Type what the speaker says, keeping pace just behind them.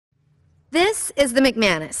This is the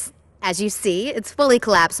McManus. As you see, it's fully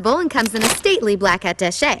collapsible and comes in a stately black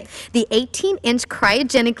attaché. The 18-inch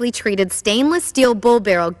cryogenically treated stainless steel bull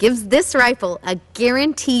barrel gives this rifle a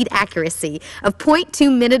guaranteed accuracy of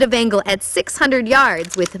 .2 minute of angle at 600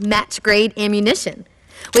 yards with match-grade ammunition.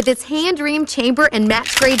 With its hand-reamed chamber and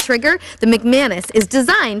match-grade trigger, the McManus is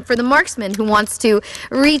designed for the marksman who wants to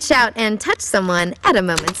reach out and touch someone at a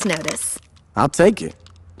moment's notice. I'll take it.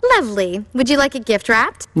 Lovely. Would you like it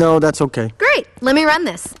gift-wrapped? No, that's okay. Great. Let me run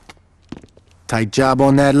this. Tight job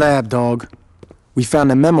on that lab, dog. We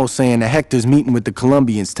found a memo saying that Hector's meeting with the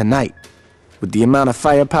Colombians tonight. With the amount of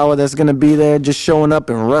firepower that's gonna be there, just showing up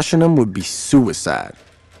and rushing them would be suicide.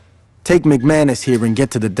 Take McManus here and get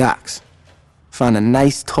to the docks. Find a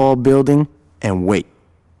nice tall building and wait.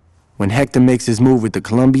 When Hector makes his move with the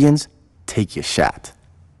Colombians, take your shot.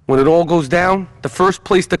 When it all goes down, the first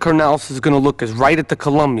place the Cornels is gonna look is right at the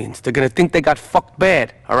Colombians. They're gonna think they got fucked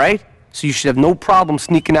bad, alright? So you should have no problem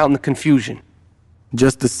sneaking out in the confusion.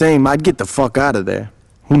 Just the same, I'd get the fuck out of there.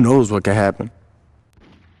 Who knows what could happen?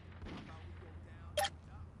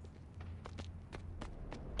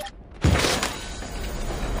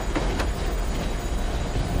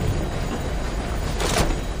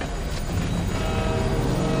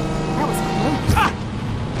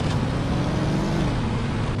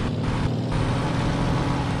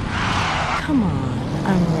 Come on,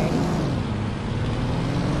 I'm ready.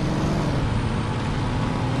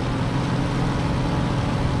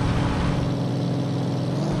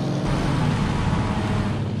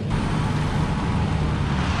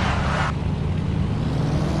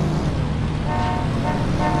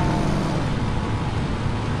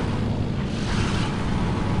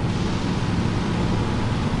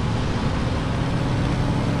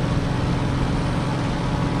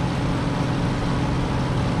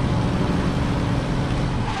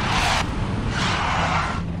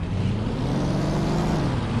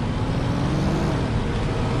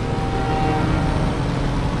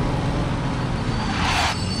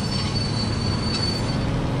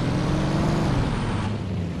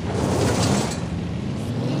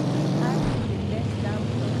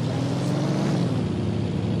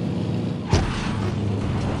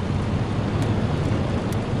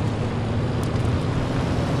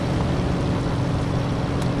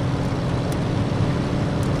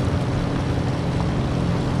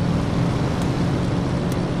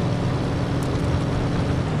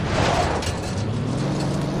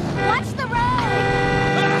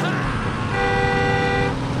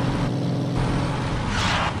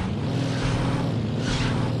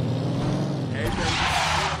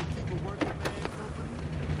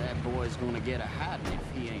 Gonna get a hiding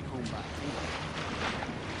if he ain't home by 10.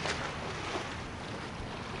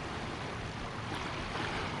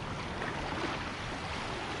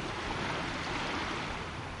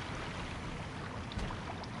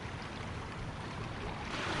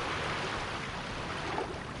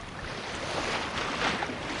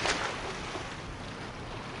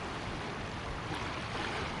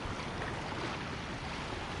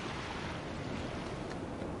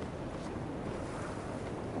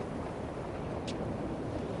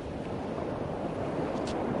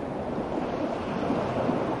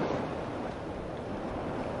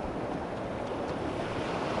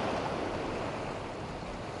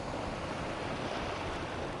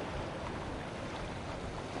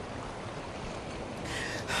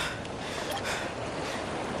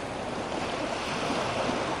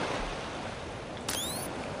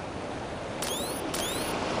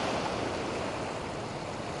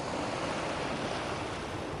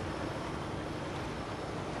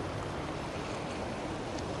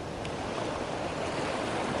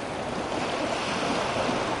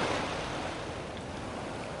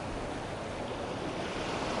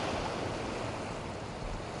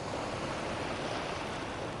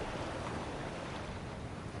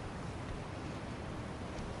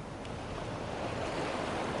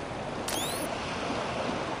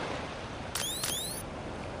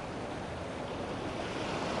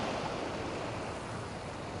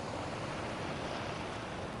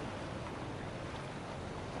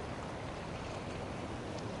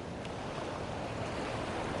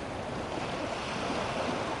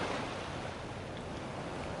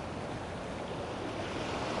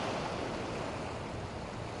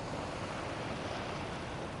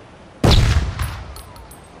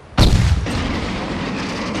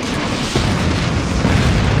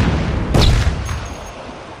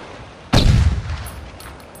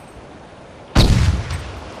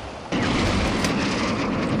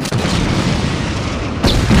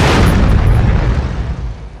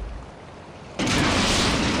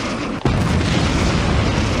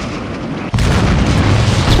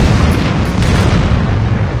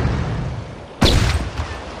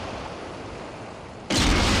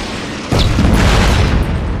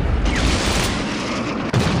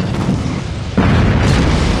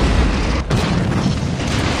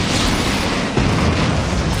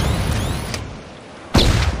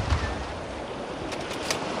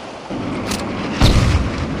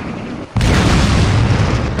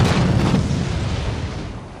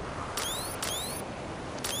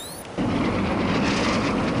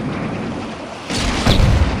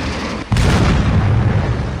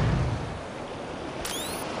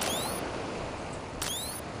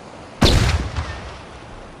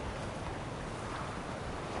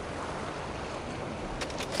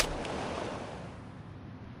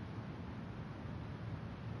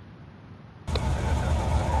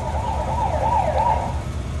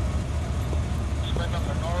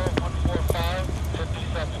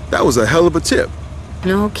 That was a hell of a tip.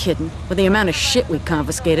 No kidding. With the amount of shit we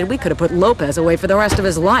confiscated, we could have put Lopez away for the rest of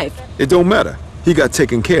his life. It don't matter. He got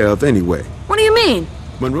taken care of anyway. What do you mean?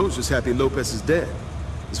 Monroe's just happy Lopez is dead.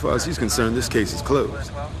 As far as he's concerned, this case is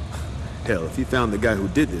closed. Hell, if he found the guy who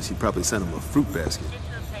did this, he'd probably send him a fruit basket.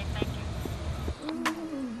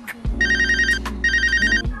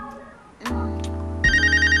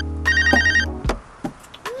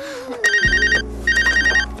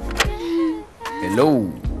 Hello.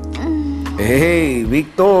 Hey,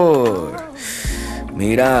 Victor.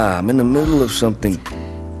 Mira, I'm in the middle of something.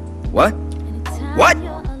 What? What?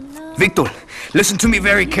 Victor, listen to me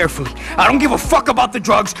very carefully. I don't give a fuck about the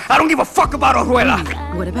drugs. I don't give a fuck about Orjuela.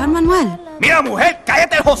 What about Manuel? Mira, mujer,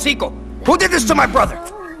 cállate el hocico. Who did this to my brother?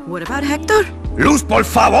 What about Hector? Luz, por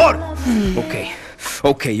favor.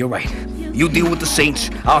 Okay, you're right. You deal with the Saints,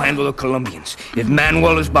 I'll handle the Colombians. If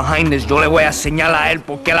Manuel is behind this, yo le voy a señalar a él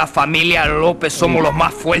porque la familia López somos los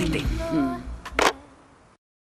más fuertes.